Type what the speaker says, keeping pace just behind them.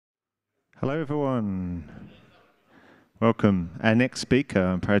Hello, everyone. Welcome. Our next speaker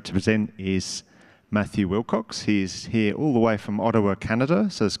I'm proud to present is Matthew Wilcox. He's here all the way from Ottawa, Canada,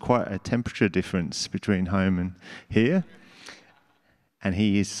 so there's quite a temperature difference between home and here. And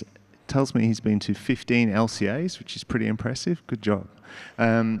tells me he's been to 15 LCAs, which is pretty impressive. Good job.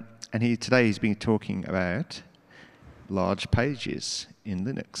 And today he's been talking about large pages in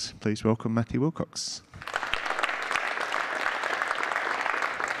Linux. Please welcome Matthew Wilcox.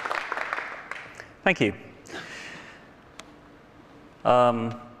 Thank you.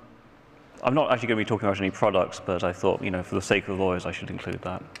 I'm not actually going to be talking about any products, but I thought, for the sake of the lawyers, I should include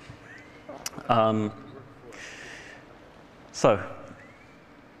that. So,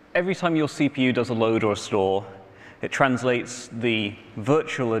 every time your CPU does a load or a store, it translates the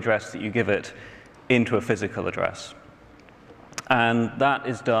virtual address that you give it into a physical address. And that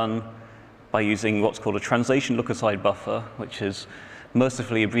is done by using what's called a translation look-aside buffer, which is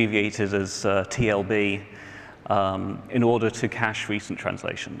mercifully abbreviated as TLB, in order to cache recent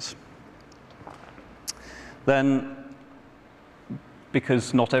translations. Then,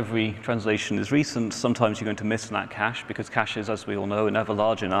 because not every translation is recent, sometimes you're going to miss that cache, because caches, as we all know, are never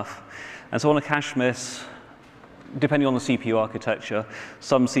large enough. And so on a cache miss, depending on the CPU architecture,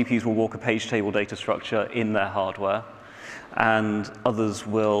 some CPUs will walk a page table data structure in their hardware, and others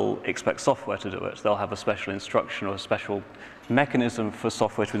will expect software to do it. They'll have a special instruction or a special mechanism for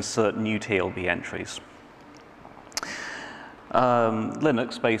software to insert new TLB entries.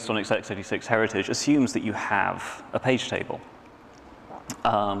 Linux, based on its x86 heritage, assumes that you have a page table.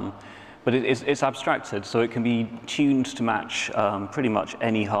 But it's abstracted, so it can be tuned to match pretty much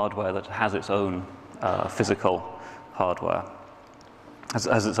any hardware that has its own physical hardware,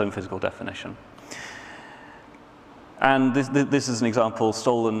 has its own physical definition. And this is an example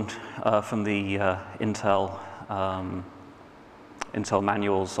stolen from the Intel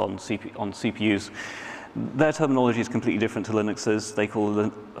manuals on CPUs. Their terminology is completely different to Linux's. They call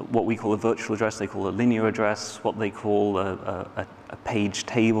what we call a virtual address, they call a linear address. What they call a page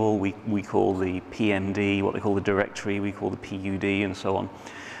table, we call the PMD. What they call the directory, we call the PUD, and so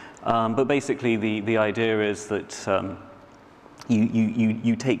on. But basically, the idea is that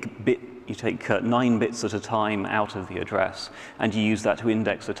you take 9 bits at a time out of the address, and you use that to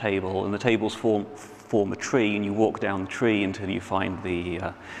index a table, and the tables form a tree, and you walk down the tree until you find the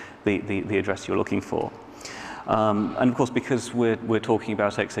address you're looking for. And of course, because we're talking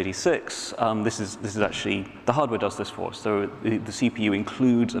about x86, this is actually, the hardware does this for us. So the CPU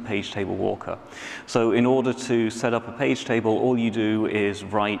includes a page table walker. So in order to set up a page table, all you do is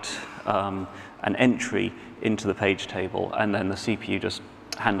write an entry into the page table, and then the CPU just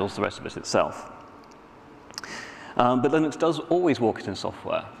handles the rest of it itself. But Linux does always walk it in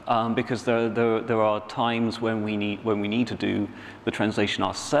software, because there are times when we need to do the translation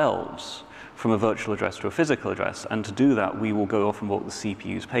ourselves from a virtual address to a physical address, and to do that we will go off and walk the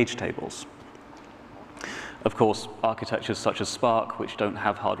CPU's page tables. Of course, architectures such as Spark, which don't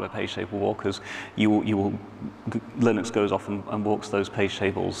have hardware page table walkers, Linux goes off and walks those page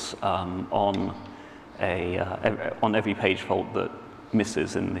tables on every page fault that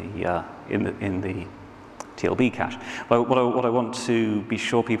misses in the TLB cache. But what I want to be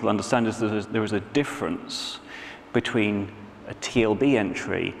sure people understand is that there is a difference between a TLB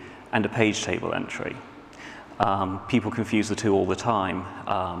entry and a page table entry. People confuse the two all the time.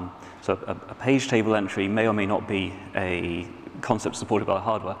 So a page table entry may or may not be a concept supported by the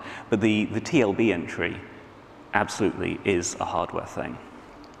hardware, but the TLB entry absolutely is a hardware thing.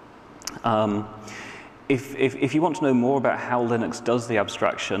 If you want to know more about how Linux does the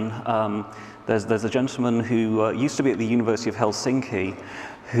abstraction, there's a gentleman who used to be at the University of Helsinki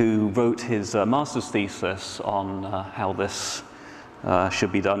who wrote his master's thesis on how this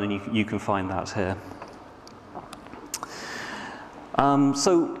should be done, and you can find that here.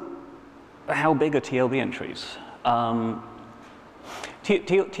 So, how big are TLB entries?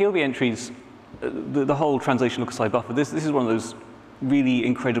 TLB entries, the whole translation look-aside buffer, this is one of those really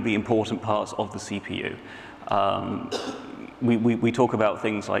incredibly important parts of the CPU. We talk about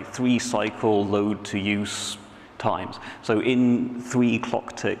things like 3-cycle load-to-use times. So in 3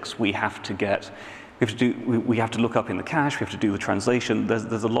 clock ticks, we have to look up in the cache, we have to do the translation.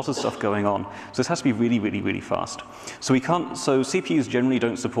 There's a lot of stuff going on. So this has to be really, really, really fast. So CPUs generally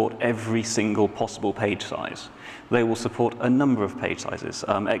don't support every single possible page size. They will support a number of page sizes.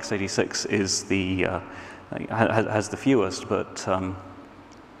 x86 is has the fewest, but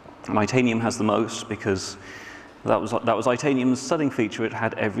Titanium has the most, because that was Titanium's selling feature. It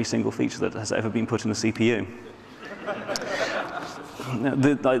had every single feature that has ever been put in a CPU.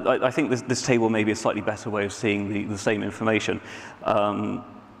 I think this table may be a slightly better way of seeing the same information.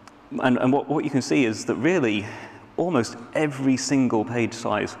 and what you can see is that really almost every single page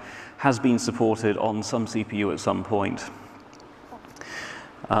size has been supported on some CPU at some point.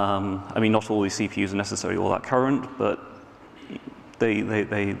 I mean, not all these CPUs are necessarily all that current, but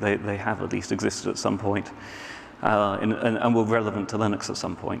they have at least existed at some point, and were relevant to Linux at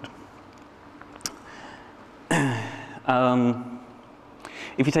some point.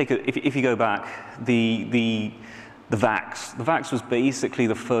 If you go back, the VAX was basically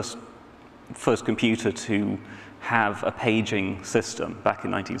the first computer to have a paging system back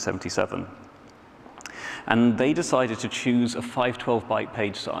in 1977. And they decided to choose a 512 byte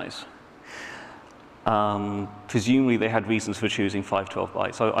page size. Presumably they had reasons for choosing 512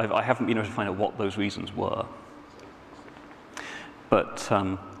 bytes. So I haven't been able to find out what those reasons were. But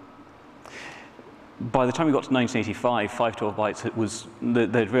by the time we got to 1985, 512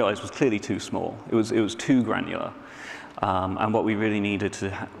 bytes they'd realized was clearly too small. It was too granular. And what we really needed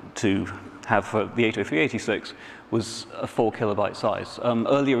to have for the 80386 was a 4 kilobyte size.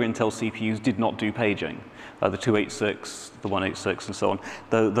 Earlier Intel CPUs did not do paging. The 286, the 186, and so on.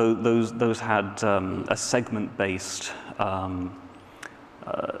 Those had a segment-based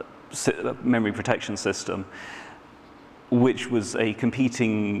memory protection system, which was a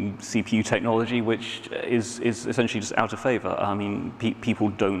competing CPU technology, which is essentially just out of favor. I mean, people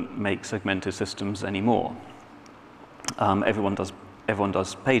don't make segmented systems anymore. Everyone does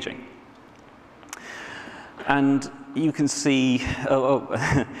paging. And you can see,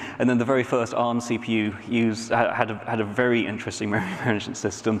 and then the very first ARM CPU had a very interesting memory management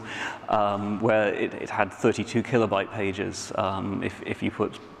system where it had 32 kilobyte pages if you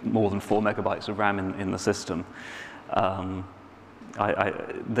put more than 4 megabytes of RAM in the system.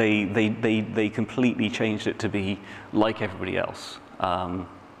 They completely changed it to be like everybody else.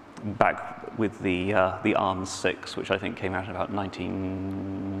 Back with the ARM 6, which I think came out in about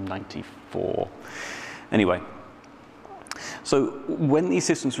 1994. Anyway, so when these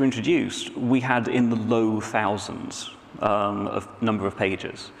systems were introduced, we had in the low thousands of number of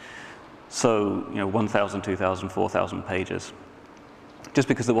pages. So, 1,000, 2,000, 4,000 pages, just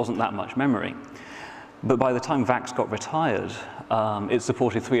because there wasn't that much memory. But by the time VAX got retired, it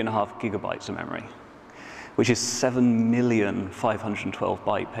supported 3.5 gigabytes of memory, which is 7,512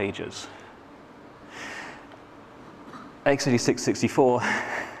 byte pages. x86 64,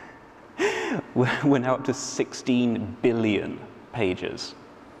 we're now up to 16 billion pages.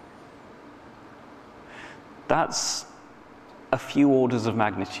 That's a few orders of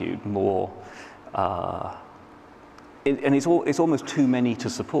magnitude more, and it's almost too many to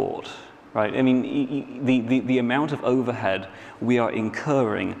support. Right? I mean, the amount of overhead we are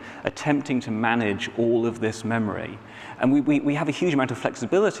incurring attempting to manage all of this memory. And we have a huge amount of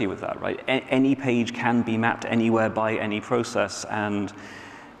flexibility with that, right? Any page can be mapped anywhere by any process, and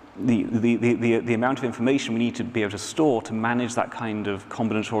the amount of information we need to be able to store to manage that kind of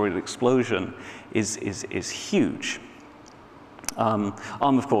combinatorial explosion is huge. ARM,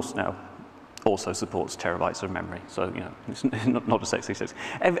 of course, now also supports terabytes of memory, so it's not just x86.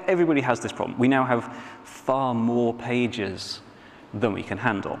 Everybody has this problem. We now have far more pages than we can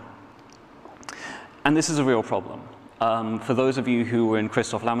handle. And this is a real problem. For those of you who were in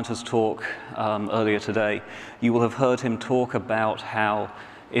Christoph Lammerter's talk earlier today, you will have heard him talk about how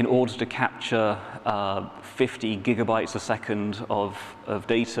in order to capture 50 gigabytes a second of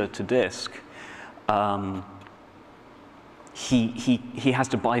data to disk, he has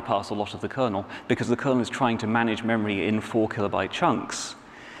to bypass a lot of the kernel because the kernel is trying to manage memory in 4 kilobyte chunks,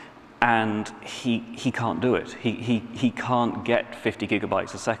 and he can't do it. He can't get 50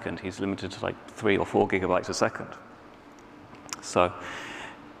 gigabytes a second. He's limited to like 3 or 4 gigabytes a second. So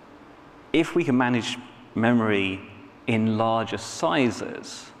if we can manage memory in larger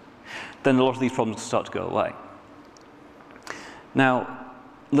sizes, then a lot of these problems start to go away. Now,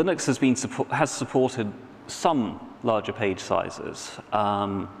 Linux has supported some larger page sizes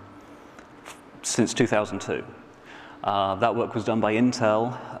since 2002. That work was done by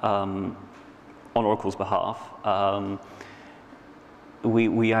Intel on Oracle's behalf.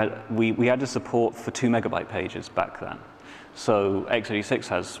 We added support for 2 megabyte pages back then. So x86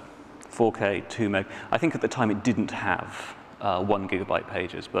 has 4K, 2 meg. I think at the time it didn't have 1 gigabyte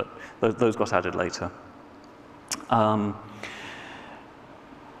pages, but those got added later.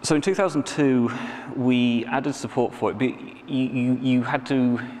 So in 2002, we added support for it, but you had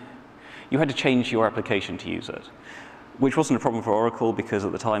to change your application to use it, which wasn't a problem for Oracle because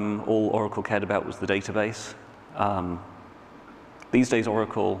at the time all Oracle cared about was the database. These days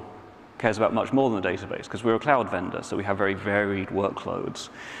Oracle cares about much more than the database because we're a cloud vendor, so we have very varied workloads.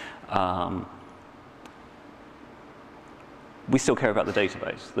 we still care about the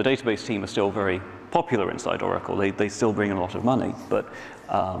database. The database team are still very popular inside Oracle. They still bring in a lot of money, but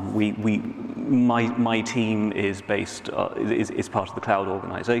my team is based is part of the cloud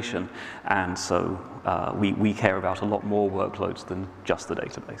organization, and so we care about a lot more workloads than just the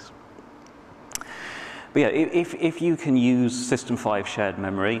database. But yeah, if you can use System 5 shared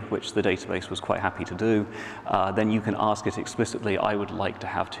memory, which the database was quite happy to do, then you can ask it explicitly, I would like to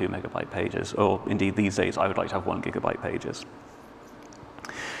have 2 megabyte pages, or indeed these days, I would like to have 1 gigabyte pages.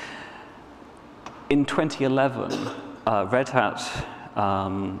 In 2011, Red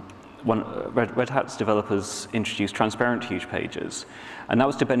Hat's developers introduced transparent huge pages, and that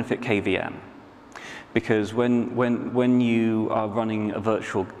was to benefit KVM. Because when you are running a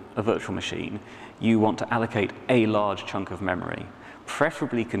virtual machine, you want to allocate a large chunk of memory,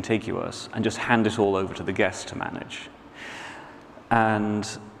 preferably contiguous, and just hand it all over to the guest to manage. And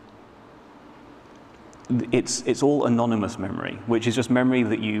it's all anonymous memory, which is just memory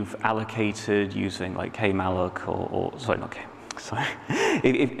that you've allocated using like kmalloc or sorry, not k. Sorry,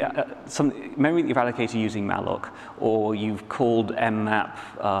 some memory that you've allocated using malloc, or you've called mmap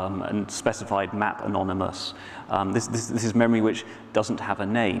and specified map anonymous. This is memory which doesn't have a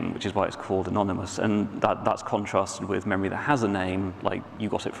name, which is why it's called anonymous, and that's contrasted with memory that has a name, like you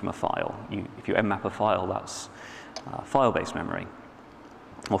got it from a file. If you mmap a file, that's file-based memory,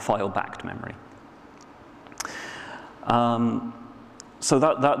 or file-backed memory. So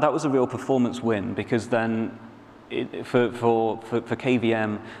that was a real performance win, because then for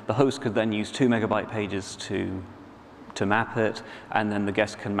KVM, the host could then use 2 megabyte pages to map it, and then the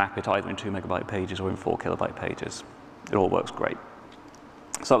guest can map it either in 2 megabyte pages or in 4 kilobyte pages. It all works great.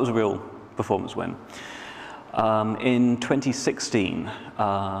 So that was a real performance win. In 2016,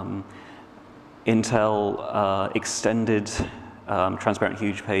 Intel extended transparent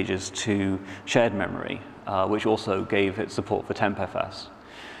huge pages to shared memory, which also gave it support for TempFS.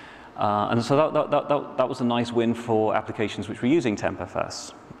 And so that was a nice win for applications which were using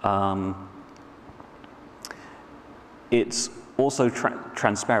TempFS. It's also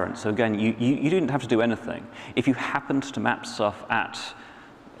transparent. So again, you didn't have to do anything. If you happened to map stuff at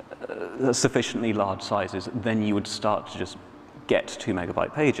sufficiently large sizes, then you would start to just get 2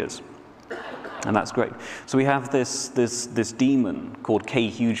 megabyte pages. And that's great. So we have this daemon called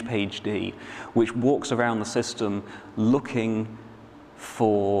kHugePageD, which walks around the system looking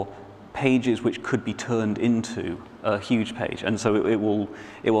for pages which could be turned into a huge page. And so it will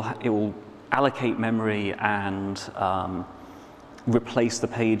allocate memory and replace the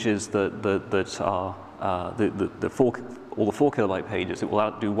pages that are all the 4 kilobyte pages. It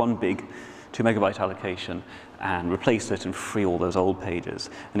will do one big 2 megabyte allocation and replace it and free all those old pages.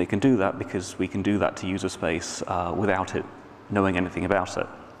 And it can do that because we can do that to user space without it knowing anything about it.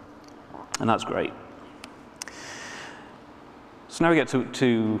 And that's great. So now we get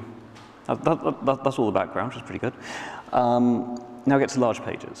to that's all the background, which is pretty good. Now we get to large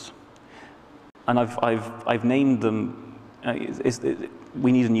pages. And I've named them,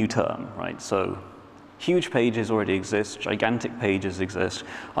 we need a new term, right? So huge pages already exist, gigantic pages exist.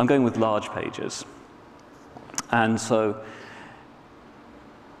 I'm going with large pages. And so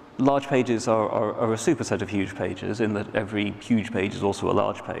large pages are a superset of huge pages in that every huge page is also a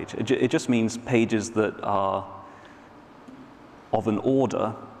large page. It just means pages that are of an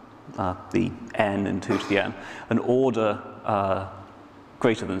order, the n and 2 to the n, an order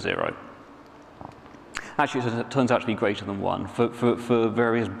greater than 0. Actually, it turns out to be greater than 1. For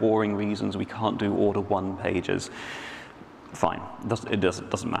various boring reasons, we can't do order 1 pages. Fine, it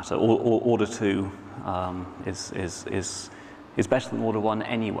doesn't matter. Order 2 is better than order 1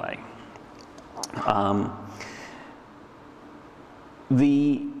 anyway.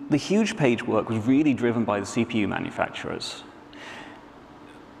 The huge page work was really driven by the CPU manufacturers,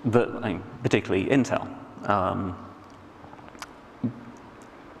 particularly Intel.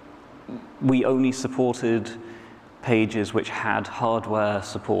 We only supported pages which had hardware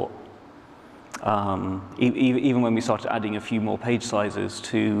support. Even when we started adding a few more page sizes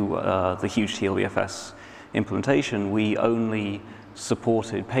to the huge TLBFS implementation, we only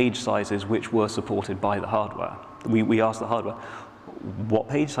supported page sizes which were supported by the hardware. We asked the hardware, what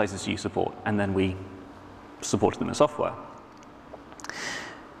page sizes do you support? And then we supported them in software.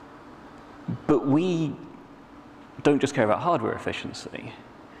 But we don't just care about hardware efficiency.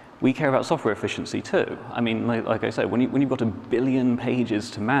 We care about software efficiency too. I mean, like I said, when you've got 1 billion pages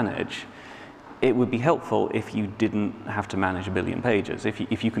to manage, it would be helpful if you didn't have to manage 1 billion pages.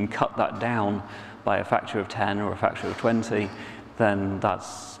 If you can cut that down by a factor of 10 or a factor of 20, then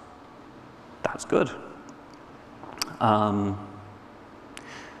that's good.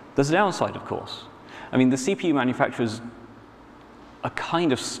 There's a downside, of course. I mean, the CPU manufacturers are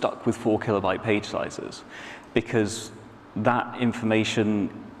kind of stuck with 4 kilobyte page sizes because that information,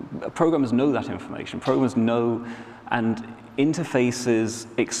 programmers know that information. Programmers know, and interfaces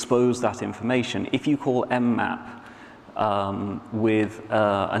expose that information. If you call mmap with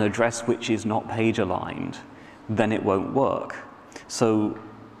an address which is not page aligned, then it won't work. So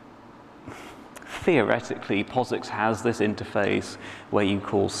theoretically, POSIX has this interface where you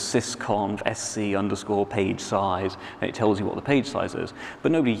call sysconf sc underscore page size, and it tells you what the page size is.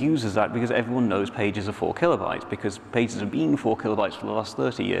 But nobody uses that because everyone knows pages are 4 kilobytes, because pages have been 4 kilobytes for the last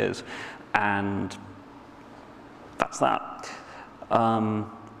 30 years, and that's that.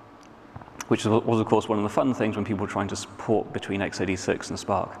 Which was, of course, one of the fun things when people were trying to support between x86 and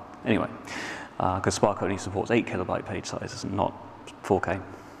Spark. Anyway, because Spark only supports 8 kilobyte page sizes and not 4K.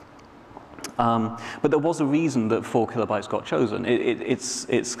 But there was a reason that 4 kilobytes got chosen.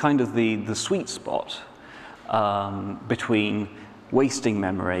 It's kind of the sweet spot between wasting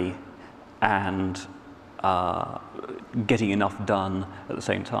memory and getting enough done at the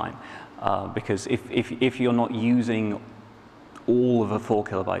same time. Because if you're not using all of a 4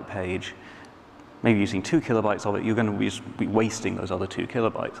 kilobyte page, maybe using 2 kilobytes of it, you're going to be wasting those other 2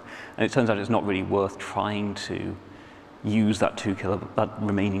 kilobytes. And it turns out it's not really worth trying to use that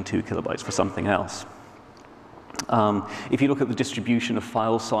remaining 2 kilobytes for something else. If you look at the distribution of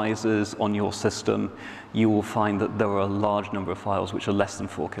file sizes on your system, you will find that there are a large number of files which are less than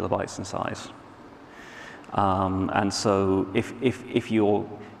 4 kilobytes in size. And so if you're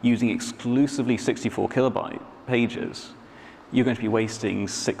using exclusively 64 kilobyte pages, you're going to be wasting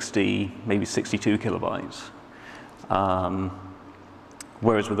 60, maybe 62 kilobytes.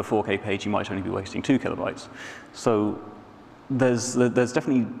 Whereas with a 4K page, you might only be wasting 2 kilobytes. So there's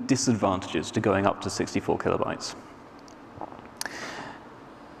definitely disadvantages to going up to 64 kilobytes.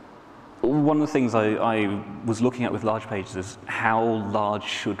 One of the things I was looking at with large pages is how large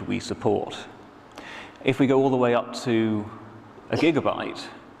should we support? If we go all the way up to a gigabyte,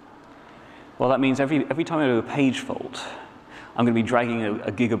 well, that means every time I do a page fault, I'm going to be dragging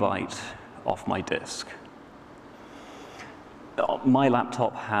a gigabyte off my disk. My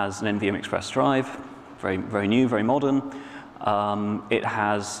laptop has an NVMe Express drive, very new, very modern.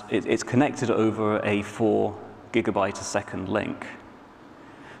 It's connected over a 4 gigabyte a second link.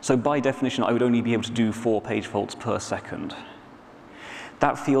 So by definition, I would only be able to do 4 page faults per second.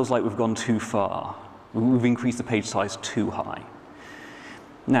 That feels like we've gone too far. We've increased the page size too high.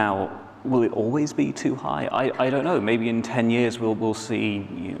 Now, will it always be too high? I don't know. Maybe in 10 years we'll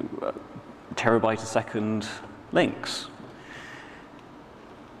see terabyte a second links.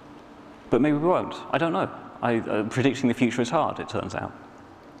 But maybe we won't. I don't know. Predicting the future is hard, it turns out.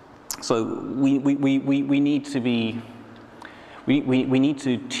 So we need to be. We need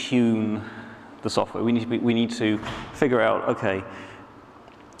to tune the software. We need to figure out, okay,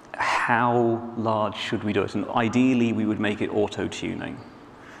 how large should we do it? And ideally, we would make it auto-tuning.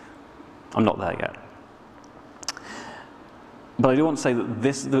 I'm not there yet. But I do want to say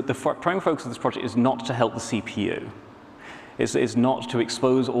that the primary focus of this project is not to help the CPU. It's not to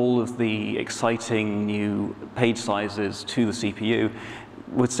expose all of the exciting new page sizes to the CPU.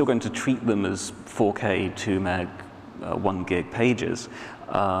 We're still going to treat them as 4K, 2 meg, 1 gig pages,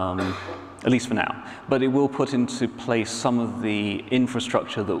 at least for now. But it will put into place some of the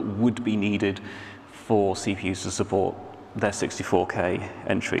infrastructure that would be needed for CPUs to support their 64K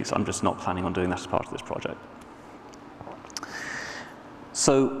entries. I'm just not planning on doing that as part of this project.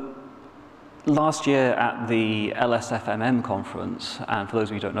 So last year at the LSFMM conference, and for those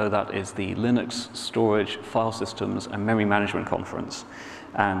of you who don't know, that is the Linux Storage, File Systems, and Memory Management Conference.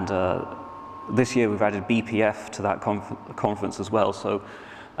 And this year we've added BPF to that conference as well. So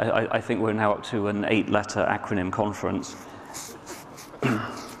I think we're now up to an 8-letter acronym conference.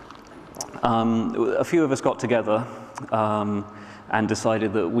 A few of us got together and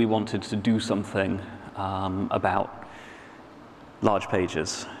decided that we wanted to do something about large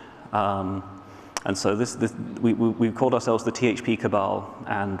pages. And so we've called ourselves the THP Cabal,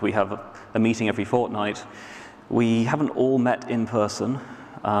 and we have a meeting every fortnight. We haven't all met in person,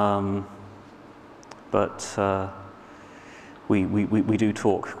 but we do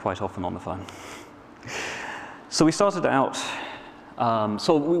talk quite often on the phone. So we started out,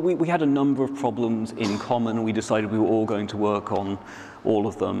 so we had a number of problems in common. We decided we were all going to work on all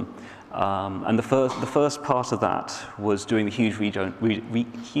of them. And the first part of that was doing the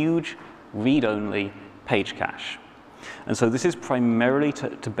huge read-only page cache. And so this is primarily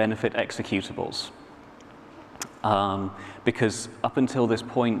to benefit executables. Because up until this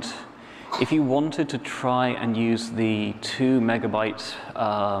point, if you wanted to try and use the 2 megabyte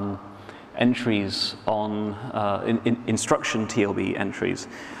entries on instruction TLB entries.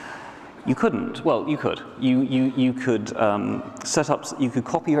 You couldn't. Well, you could. You could set up. You could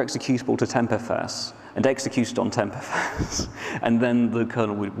copy your executable to tempfs and execute it on tempfs, and then the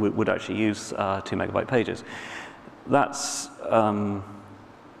kernel would actually use 2 megabyte pages. That's.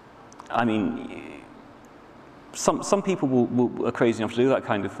 I mean, some people are crazy enough to do that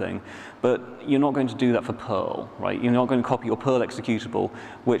kind of thing, but you're not going to do that for Perl, right? You're not going to copy your Perl executable,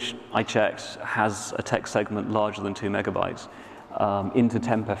 which I checked has a text segment larger than 2 megabytes, into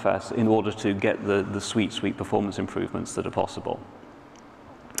tempfs in order to get the sweet performance improvements that are possible.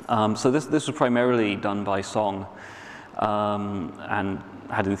 So this was primarily done by Song, and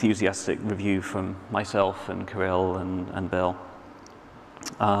had an enthusiastic review from myself and Kirill and Bill.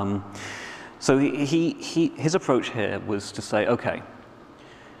 So his approach here was to say, okay,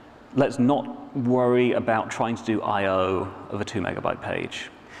 let's not worry about trying to do I/O of a 2 megabyte page.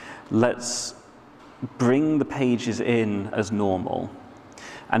 Let's bring the pages in as normal.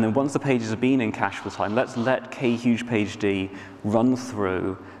 And then once the pages have been in cache for time, let's let kHugepaged run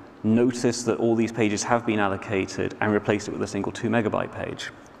through, notice that all these pages have been allocated, and replace it with a single 2 megabyte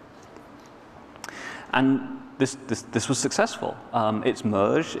page. And this was successful. It's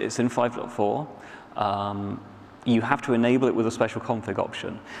merged, it's in 5.4. You have to enable it with a special config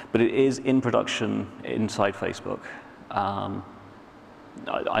option, but it is in production inside Facebook. I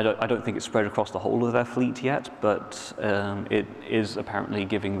don't think it's spread across the whole of their fleet yet, but it is apparently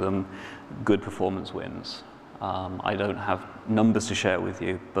giving them good performance wins. I don't have numbers to share with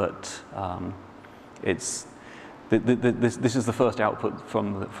you, but this is the first output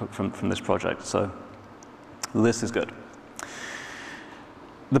from this project, so this is good.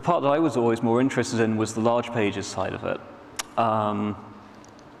 The part that I was always more interested in was the large pages side of it.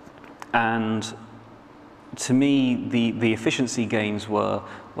 And to me, the efficiency gains were,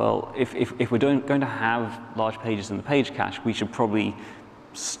 well, if we're going to have large pages in the page cache, we should probably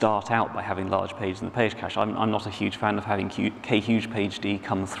start out by having large pages in the page cache. I'm not a huge fan of having kHugepaged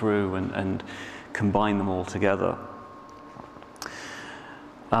come through and combine them all together.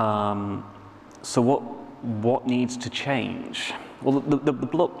 So what needs to change? Well, the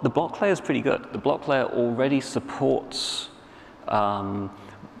block layer is pretty good. The block layer already supports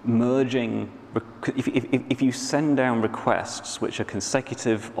merging. If you send down requests which are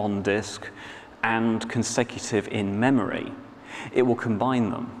consecutive on disk and consecutive in memory, it will combine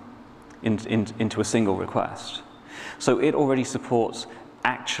them into a single request. So it already supports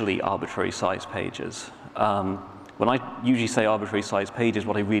actually arbitrary size pages. When I usually say arbitrary size pages,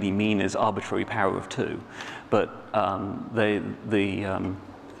 what I really mean is arbitrary power of 2. But the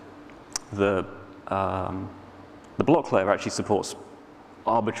block layer actually supports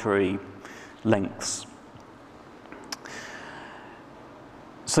arbitrary lengths.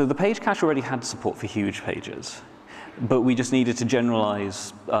 So the page cache already had support for huge pages, but we just needed to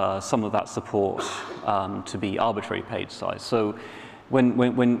generalize some of that support to be arbitrary page size. So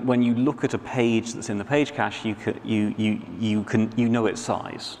when you look at a page that's in the page cache, you know its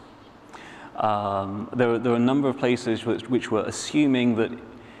size. There are a number of places which were assuming that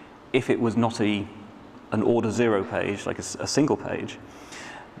if it was not an order 0 page, like a single page,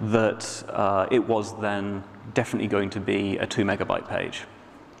 that it was then definitely going to be a 2 megabyte page.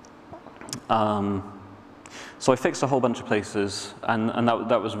 So I fixed a whole bunch of places, and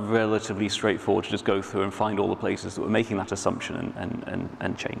that was relatively straightforward to just go through and find all the places that were making that assumption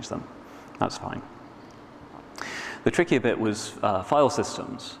and change them. That's fine. The trickier bit was file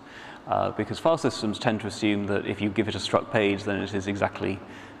systems, because file systems tend to assume that if you give it a struct page, then it is exactly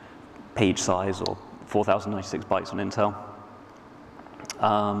page size or 4096 bytes on Intel.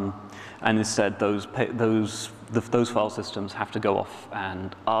 And instead, those file systems have to go off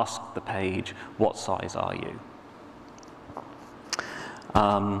and ask the page, what size are you?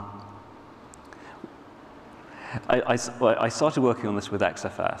 I started working on this with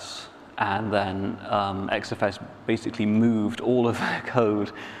XFS, and then XFS basically moved all of their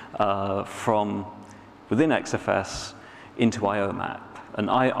code from within XFS into IOMap. And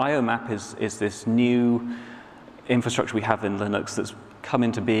IOMap is this new infrastructure we have in Linux that's come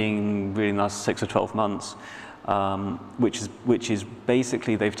into being really in the last 6 or 12 months, which is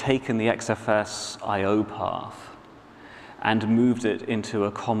basically they've taken the XFS I/O path and moved it into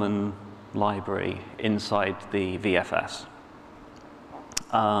a common library inside the VFS.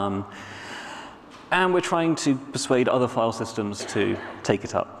 And we're trying to persuade other file systems to take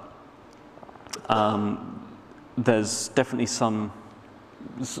it up. There's definitely some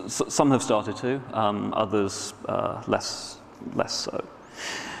have started to, others less so.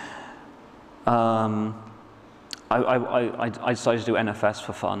 I decided to do NFS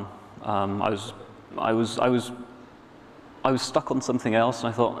for fun, I was stuck on something else, and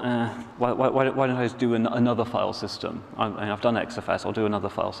I thought, why don't I just do another file system? I've done XFS, I'll do another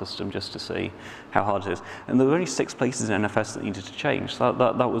file system just to see how hard it is. And there were only 6 places in NFS that needed to change, so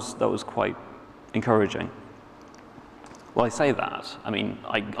that was quite encouraging. Well, I say that. I mean,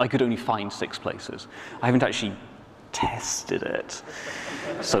 I could only find 6 places. I haven't actually tested it.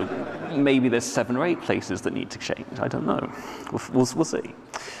 So maybe there's 7 or 8 places that need to change. I don't know. We'll see.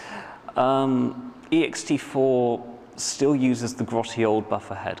 ext4 still uses the grotty old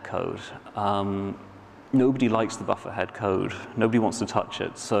buffer head code. Nobody likes the buffer head code. Nobody wants to touch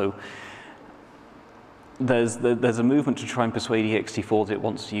it. So there's a movement to try and persuade ext4 that it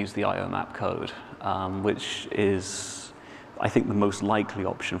wants to use the IO map code, which is, I think, the most likely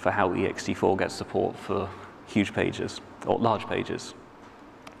option for how ext4 gets support for huge pages, or large pages.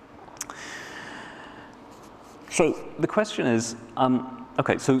 So the question is,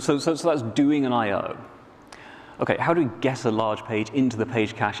 okay, so that's doing an IO. Okay, how do we get a large page into the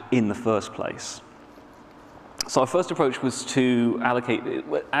page cache in the first place? So our first approach was to allocate,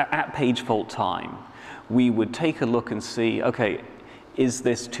 at page fault time, we would take a look and see, okay, is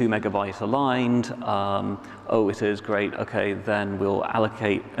this 2 megabyte aligned? Oh, it is, great, okay, then we'll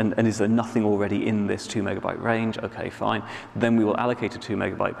allocate, and is there nothing already in this 2 megabyte range? Okay, fine. Then we will allocate a 2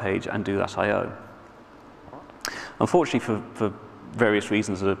 megabyte page and do that IO. Unfortunately, for various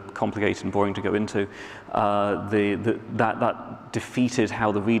reasons that are complicated and boring to go into, that defeated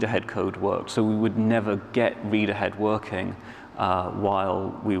how the reader head code worked. So we would never get reader head working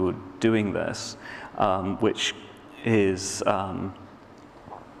while we were doing this, which is a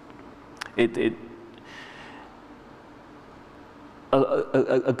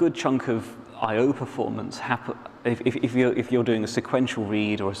good chunk of I/O performance if you're doing a sequential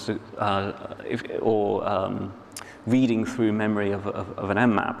read or reading through memory of an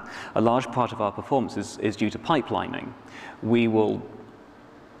mmap. A large part of our performance is due to pipelining. We will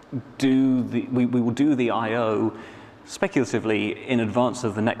do the I/O speculatively in advance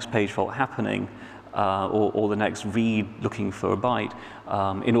of the next page fault happening, or the next read looking for a byte,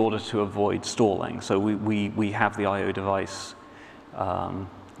 in order to avoid stalling. So we have the I/O device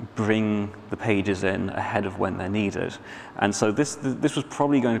bring the pages in ahead of when they're needed. And so this was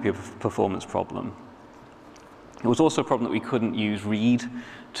probably going to be a performance problem. It was also a problem that we couldn't use read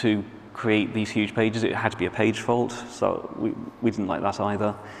to create these huge pages. It had to be a page fault, so we didn't like that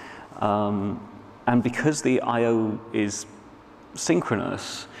either. And because the I/O is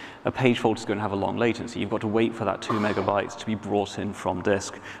synchronous, a page fault is going to have a long latency. You've got to wait for that 2 megabytes to be brought in from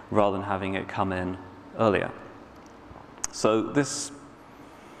disk rather than having it come in earlier. So this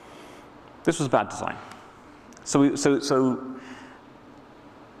was bad design. So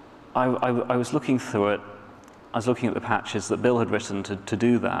I was looking through it. I was looking at the patches that Bill had written to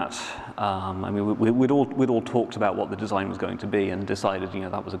do that. I mean, we'd all talked about what the design was going to be and decided, you know,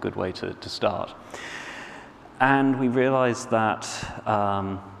 that was a good way to start. And we realized that,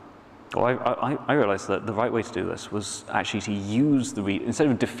 I realized that the right way to do this was actually to use the read, instead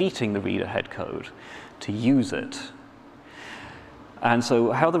of defeating the reader head code, to use it. And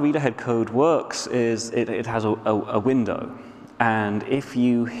so how the reader head code works is it has a window. And if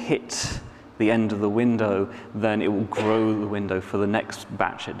you hit the end of the window, then it will grow the window for the next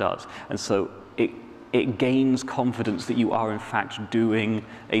batch it does. And so it gains confidence that you are in fact doing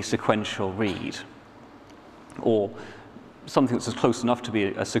a sequential read, or something that's close enough to be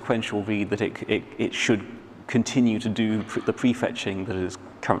a sequential read that it should continue to do the prefetching that it is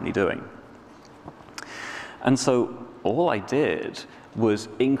currently doing. And so all I did was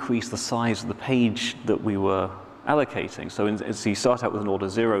increase the size of the page that we were allocating. So you start out with an order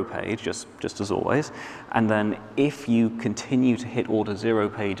 0 page, just as always, and then if you continue to hit order 0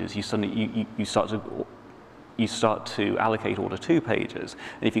 pages, you start to allocate order 2 pages.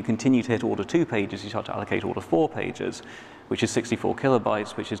 And if you continue to hit order 2 pages, you start to allocate order 4 pages, which is 64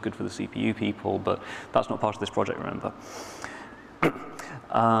 kilobytes, which is good for the CPU people, but that's not part of this project, remember.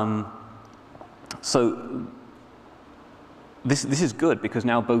 So this is good because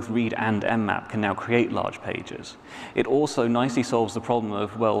now both read and mmap can now create large pages. It also nicely solves the problem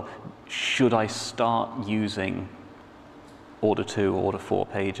of, well, should I start using order 2 or order 4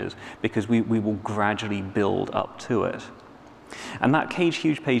 pages? Because we will gradually build up to it. And that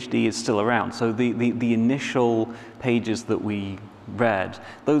huge page D is still around. So the initial pages that we read,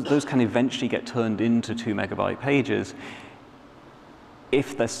 those can eventually get turned into 2 megabyte pages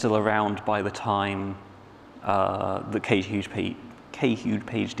if they're still around by the time the K-huge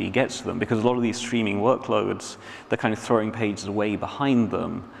page D gets to them, because a lot of these streaming workloads, they're kind of throwing pages away behind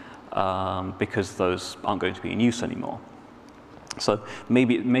them because those aren't going to be in use anymore. So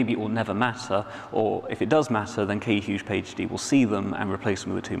maybe it will never matter, or if it does matter, then KHuge PageD will see them and replace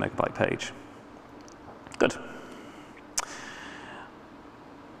them with a 2 megabyte page. Good.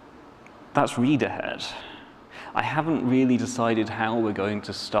 That's read ahead. I haven't really decided how we're going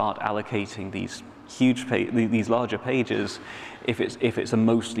to start allocating these these larger pages if it's a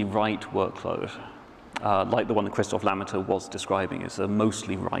mostly write workload, like the one that Christoph Lammerter was describing. It's a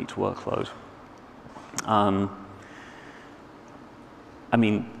mostly write workload. I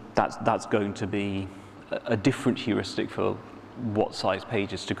mean, that's going to be a different heuristic for what size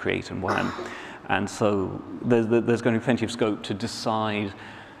pages to create and when. And so there's going to be plenty of scope to decide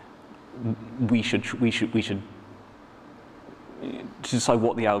we should to decide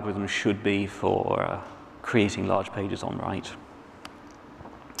what the algorithm should be for creating large pages on write.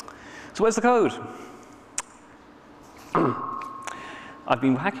 So where's the code? I've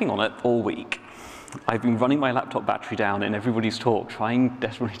been hacking on it all week. I've been running my laptop battery down in everybody's talk, trying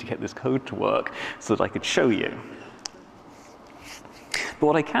desperately to get this code to work so that I could show you. But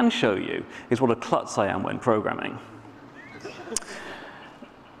what I can show you is what a klutz I am when programming.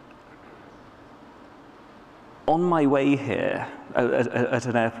 On my way here at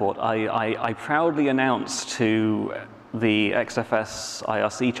an airport, I proudly announced to the XFS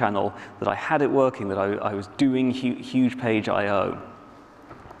IRC channel that I had it working, that I was doing huge page I/O.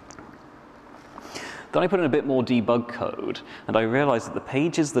 Then I put in a bit more debug code, and I realized that the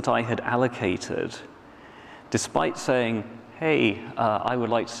pages that I had allocated, despite saying, hey, I would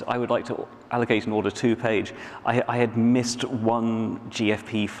like to allocate an order 2 page, I had missed one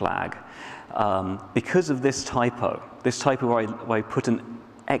GFP flag. Because of this typo where I put an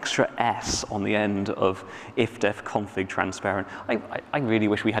extra S on the end of if-def config transparent. I really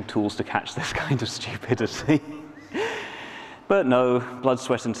wish we had tools to catch this kind of stupidity. But no, blood,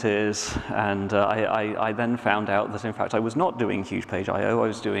 sweat, and tears. And I then found out that, in fact, I was not doing huge page I/O. I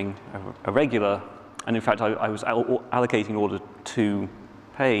was doing a regular. And in fact, I was allocating order 2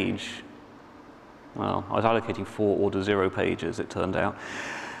 page. Well, I was allocating 4 order 0 pages, it turned out.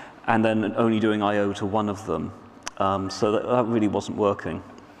 And then only doing I/O to one of them. So that really wasn't working.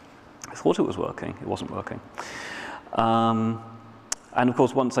 I thought it was working. It wasn't working. And of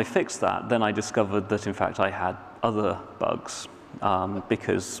course, once I fixed that, then I discovered that, in fact, I had other bugs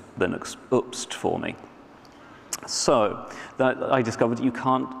because Linux oopsed for me. So I discovered that you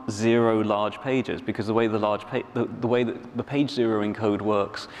can't zero large pages because the way the way that the page zeroing code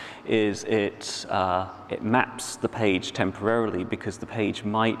works is it maps the page temporarily because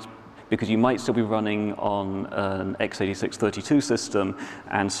you might still be running on an x86-32 system,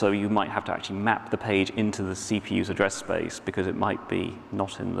 and so you might have to actually map the page into the CPU's address space because it might be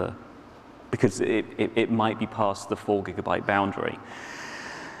not in the, because it might be past the 4 gigabyte boundary.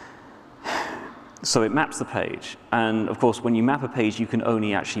 So it maps the page, and of course when you map a page you can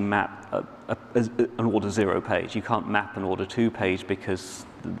only actually map an order 0 page. You can't map an order 2 page because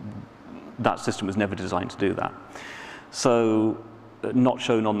that system was never designed to do that. So not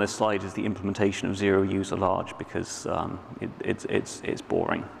shown on this slide is the implementation of zero user large because it's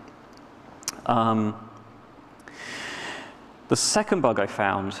boring. The second bug I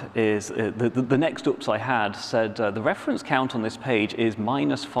found is the next oops I had said the reference count on this page is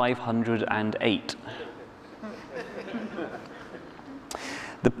 -508.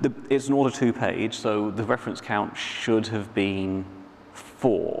 It's an order 2 page, so the reference count should have been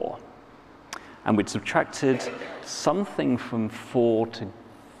 4. And we'd subtracted something from 4 to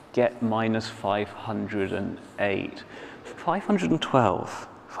get -508. 512.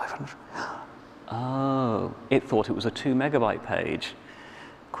 500. Oh, it thought it was a 2 megabyte page.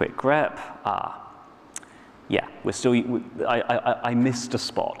 Quick grep. Yeah, we're still. I missed a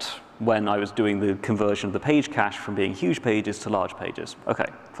spot when I was doing the conversion of the page cache from being huge pages to large pages. Okay,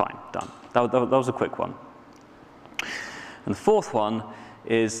 fine, done. That was a quick one. And the fourth one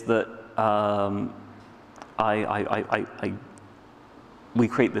is that we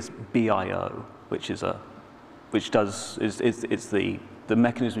create this BIO, it's the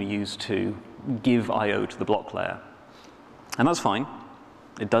mechanism used to give I/O to the block layer, and that's fine.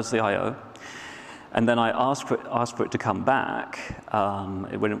 It does the I/O, and then I ask for it to come back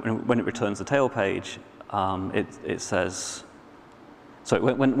when it returns the tail page. It says, so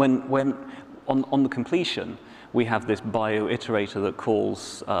when on the completion, we have this bio iterator that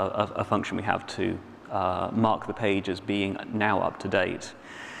calls a function we have to mark the page as being now up to date.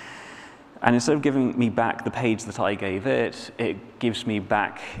 And instead of giving me back the page that I gave it, it gives me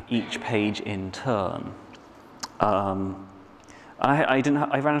back each page in turn. I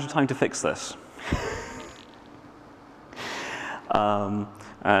ran out of time to fix this.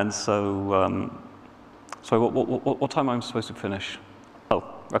 And so Sorry, what time am I supposed to finish? Oh,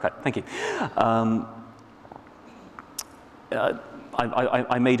 okay, thank you.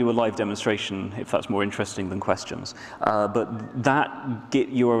 I may do a live demonstration if that's more interesting than questions, but that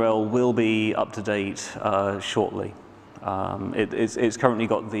Git URL will be up to date shortly. It's currently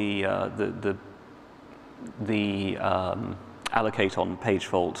got the allocate on page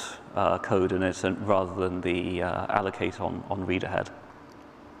fault code in it, and rather than the allocate on read ahead.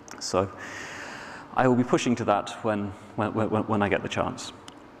 So I will be pushing to that when I get the chance.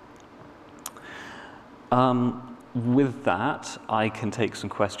 With that, I can take some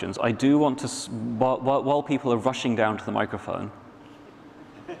questions. I do want to, while people are rushing down to the microphone,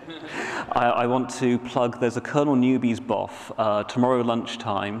 I want to plug, there's a kernel newbies BOF tomorrow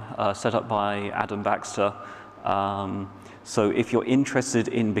lunchtime set up by Adam Baxter. So if you're interested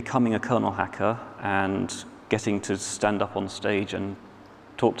in becoming a kernel hacker and getting to stand up on stage and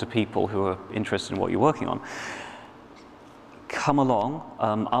talk to people who are interested in what you're working on, come along.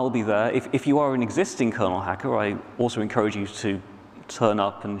 I'll be there. If you are an existing kernel hacker, I also encourage you to turn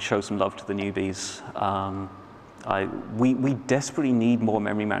up and show some love to the newbies. We desperately need more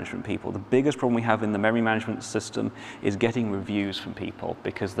memory management people. The biggest problem we have in the memory management system is getting reviews from people,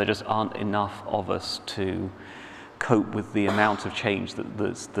 because there just aren't enough of us to cope with the amount of change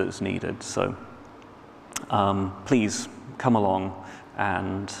that's needed. So please come along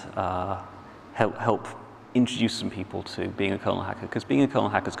and help introduce some people to being a kernel hacker, because being a kernel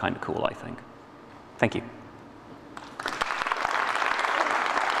hacker is kind of cool, I think. Thank you.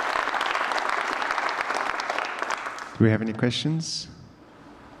 Do we have any questions?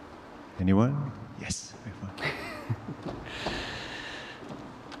 Anyone? Yes.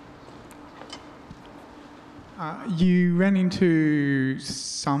 You ran into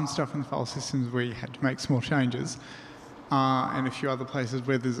some stuff in the file systems where you had to make small changes, and a few other places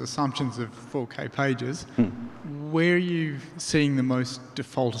where there's assumptions of 4K pages. Where are you seeing the most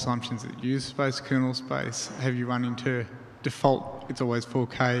default assumptions? That user space, kernel space? Have you run into default, it's always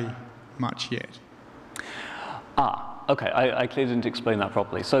 4K much yet? Okay, I clearly didn't explain that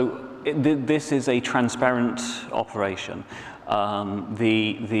properly. So this is a transparent operation.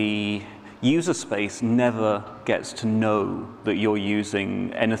 The user space never gets to know that you're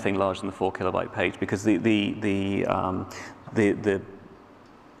using anything larger than the 4 kilobyte page, because the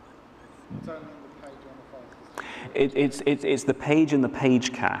it's the page in the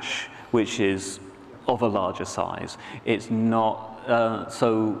page cache which is of a larger size. It's not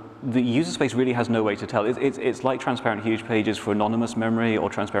so the user space really has no way to tell. It's like transparent huge pages for anonymous memory or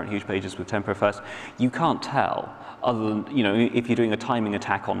transparent huge pages with TemporFS. You can't tell, other than, you know, if you're doing a timing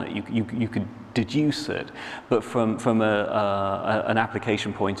attack on it, you could deduce it. But from an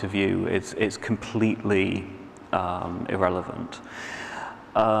application point of view, it's completely irrelevant,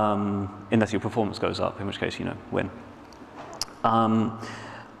 unless your performance goes up, in which case, you know, win.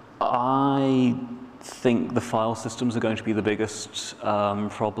 I think the file systems are going to be the biggest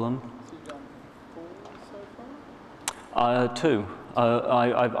problem. So you've done 4 so far? 2.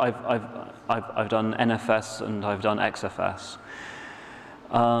 I've done NFS and I've done XFS.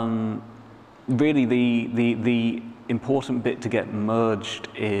 Really, the important bit to get merged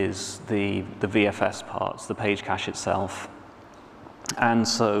is the VFS parts, the page cache itself. And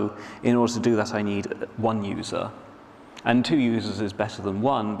so, in order to do that, I need 1 user. And 2 users is better than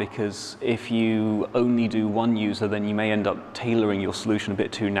 1, because if you only do 1 user, then you may end up tailoring your solution a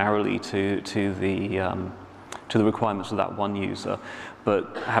bit too narrowly to the requirements of that 1 user.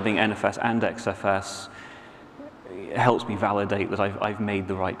 But having NFS and XFS helps me validate that I've made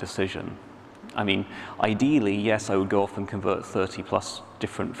the right decision. I mean, ideally, yes, I would go off and convert 30 plus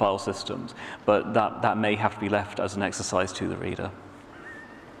different file systems, but that may have to be left as an exercise to the reader.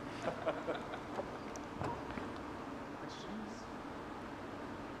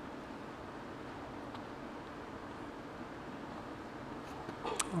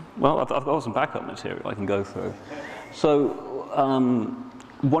 Well, I've got some backup material I can go through. So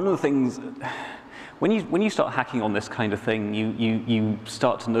one of the things, when you start hacking on this kind of thing, you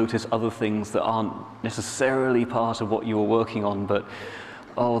start to notice other things that aren't necessarily part of what you were working on, but,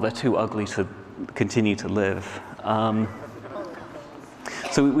 oh, they're too ugly to continue to live.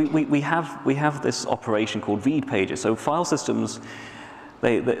 So we have this operation called read pages. So file systems,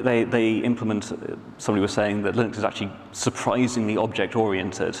 they implement, somebody was saying that Linux is actually surprisingly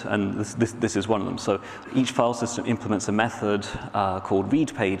object-oriented, and this is one of them. So each file system implements a method called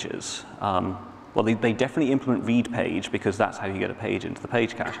read pages. Well, they definitely implement read page, because that's how you get a page into the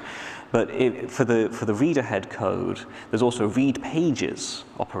page cache. But for the read-ahead code, there's also a read pages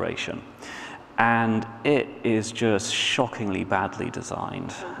operation. And it is just shockingly badly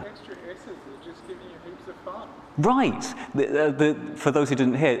designed. So extra S's are just giving you heaps of Right. For those who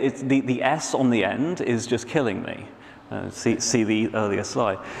didn't hear, it's the S on the end is just killing me. See the earlier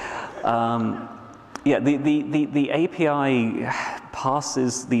slide. Yeah, the API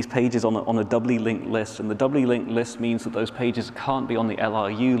passes these pages on a doubly linked list, and the doubly linked list means that those pages can't be on the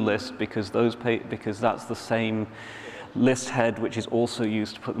LRU list because that's the same list head which is also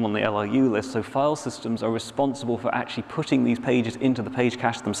used to put them on the LRU list. So file systems are responsible for actually putting these pages into the page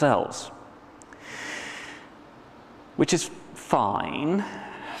cache themselves, which is fine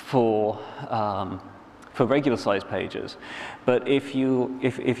for regular sized pages. But if you're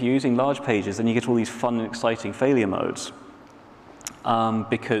using large pages, then you get all these fun and exciting failure modes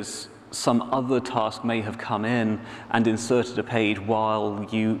because some other task may have come in and inserted a page while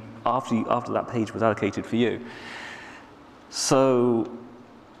after that page was allocated for you. So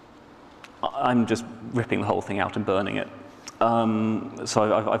I'm just ripping the whole thing out and burning it.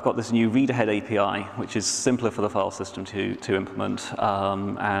 So I've got this new read-ahead API, which is simpler for the file system to implement.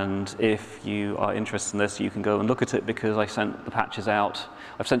 And if you are interested in this, you can go and look at it because I sent the patches out.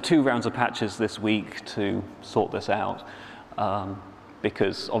 I've sent 2 rounds of patches this week to sort this out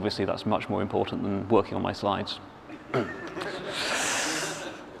because obviously that's much more important than working on my slides.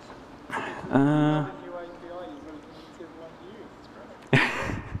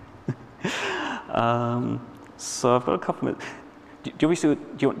 So I've got a couple of minutes. Do you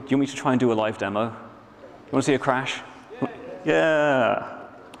want me to try and do a live demo? You want to see a crash? Yeah.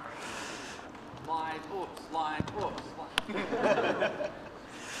 Line, oops, line, oops.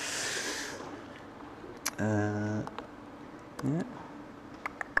 Yeah.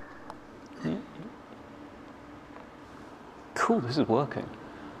 Cool, this is working.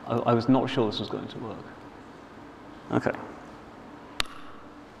 I was not sure this was going to work. Okay.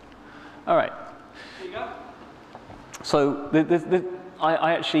 All right. Here you go. So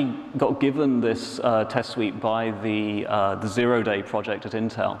I actually got given this test suite by the 0 Day project at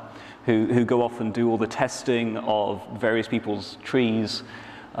Intel, who go off and do all the testing of various people's trees,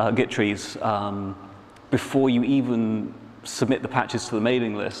 Git trees, before you even submit the patches to the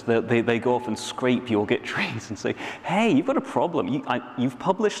mailing list. They go off and scrape your Git trees and say, hey, you've got a problem. You've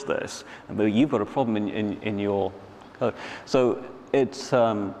published this, and you've got a problem in your code. So it's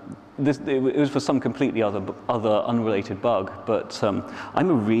it was for some completely other unrelated bug, but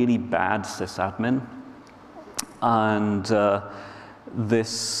I'm a really bad sysadmin, and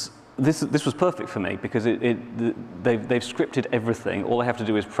this was perfect for me because they've scripted everything. All I have to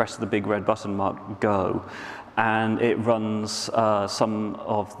do is press the big red button marked go, and it runs some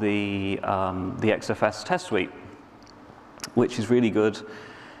of the XFS test suite, which is really good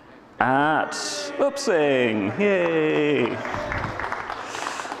at oopsing. Yay!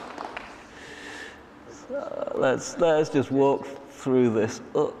 Let's just walk through this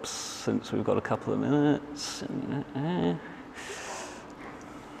oops, since we've got a couple of minutes. There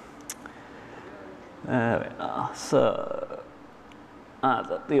we are. So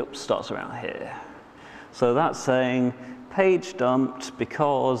the oops starts around here. So that's saying page dumped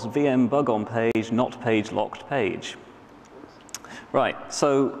because VM bug on page, not page locked page. Right,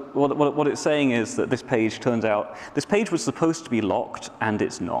 so what it's saying is that this page turns out, this page was supposed to be locked and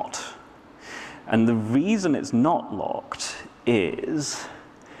it's not. And the reason it's not locked is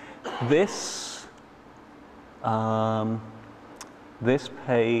this, this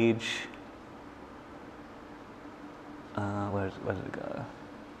page, where did it go?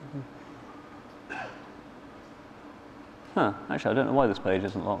 Huh, actually I don't know why this page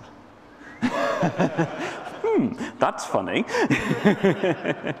isn't locked. That's funny.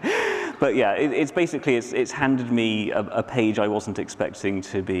 But yeah, it's basically, it's handed me a page I wasn't expecting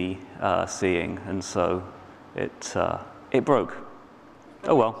to be seeing, and so it broke.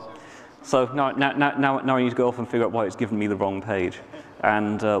 Oh well. So now I need to go off and figure out why it's given me the wrong page,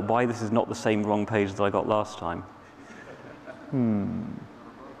 and why this is not the same wrong page that I got last time. I'm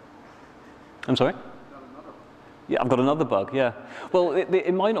sorry? Yeah, I've got another bug, yeah. Well,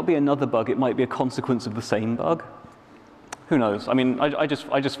 it might not be another bug, it might be a consequence of the same bug. Who knows? I mean, I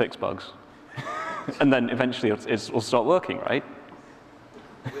just fix bugs. And then eventually it'll start working, right?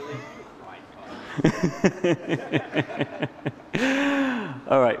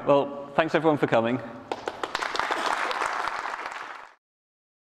 All right, well, thanks everyone for coming.